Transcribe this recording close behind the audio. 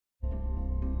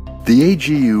The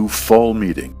AGU Fall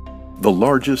Meeting, the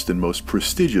largest and most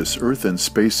prestigious Earth and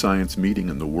space science meeting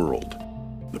in the world.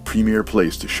 The premier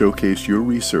place to showcase your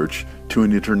research to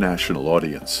an international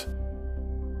audience.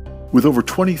 With over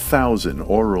 20,000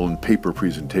 oral and paper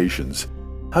presentations,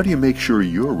 how do you make sure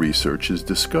your research is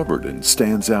discovered and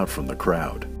stands out from the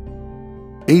crowd?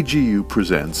 AGU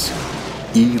presents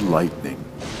eLightning,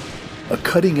 a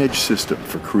cutting-edge system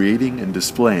for creating and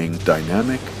displaying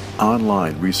dynamic,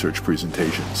 online research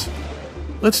presentations.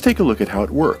 Let's take a look at how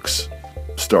it works,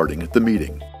 starting at the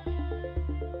meeting.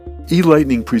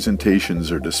 eLightning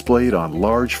presentations are displayed on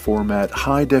large format,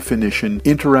 high-definition,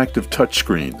 interactive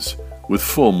touchscreens with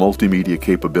full multimedia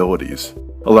capabilities,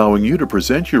 allowing you to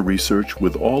present your research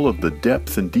with all of the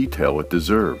depth and detail it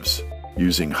deserves,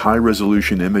 using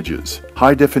high-resolution images,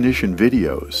 high-definition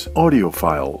videos, audio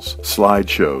files,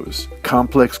 slideshows,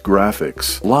 complex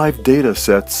graphics, live data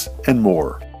sets, and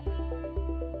more.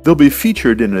 They'll be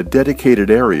featured in a dedicated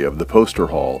area of the poster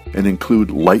hall and include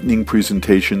lightning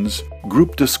presentations,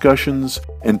 group discussions,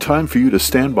 and time for you to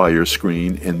stand by your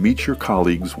screen and meet your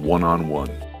colleagues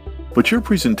one-on-one. But your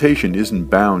presentation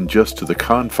isn't bound just to the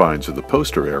confines of the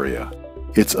poster area.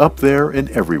 It's up there and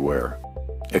everywhere,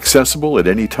 accessible at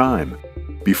any time,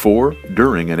 before,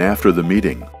 during, and after the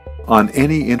meeting, on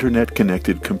any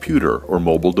internet-connected computer or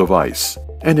mobile device,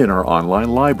 and in our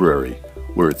online library,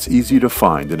 where it's easy to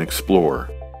find and explore.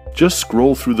 Just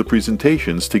scroll through the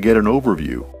presentations to get an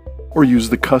overview, or use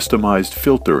the customized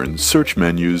filter and search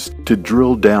menus to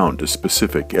drill down to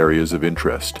specific areas of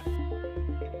interest.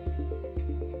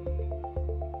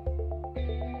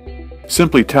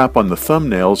 Simply tap on the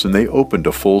thumbnails and they open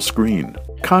to full screen.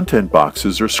 Content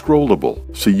boxes are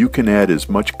scrollable, so you can add as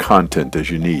much content as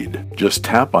you need. Just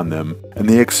tap on them and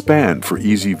they expand for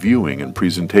easy viewing and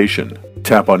presentation.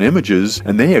 Tap on images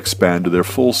and they expand to their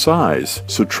full size,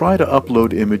 so try to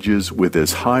upload images with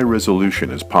as high resolution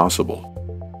as possible.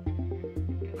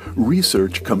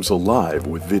 Research comes alive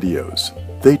with videos.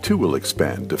 They too will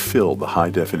expand to fill the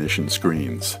high-definition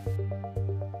screens.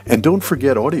 And don't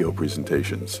forget audio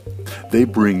presentations. They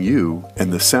bring you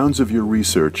and the sounds of your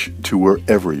research to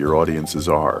wherever your audiences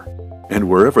are. And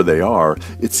wherever they are,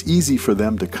 it's easy for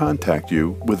them to contact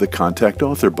you with the Contact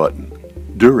Author button,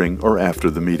 during or after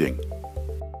the meeting.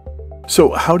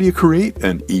 So how do you create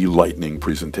an eLightning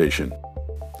presentation?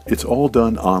 It's all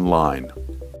done online.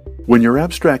 When your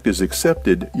abstract is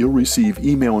accepted, you'll receive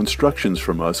email instructions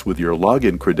from us with your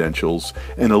login credentials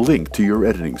and a link to your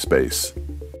editing space.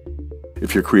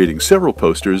 If you're creating several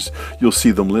posters, you'll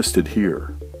see them listed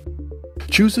here.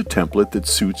 Choose a template that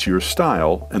suits your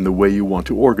style and the way you want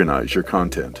to organize your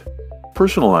content.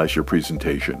 Personalize your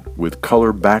presentation with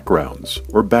color backgrounds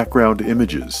or background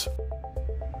images.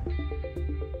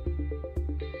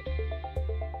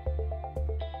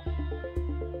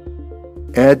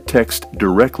 Add text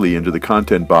directly into the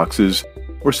content boxes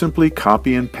or simply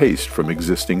copy and paste from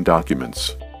existing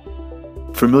documents.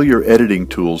 Familiar editing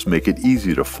tools make it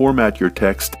easy to format your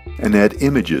text and add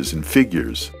images and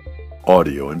figures,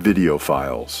 audio and video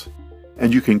files.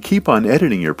 And you can keep on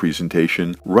editing your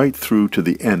presentation right through to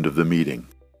the end of the meeting.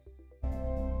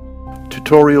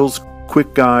 Tutorials,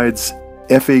 quick guides,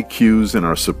 FAQs, and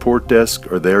our support desk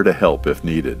are there to help if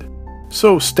needed.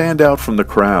 So stand out from the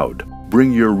crowd.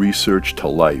 Bring your research to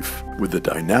life with the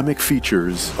dynamic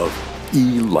features of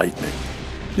eLightning.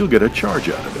 You'll get a charge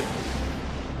out of it.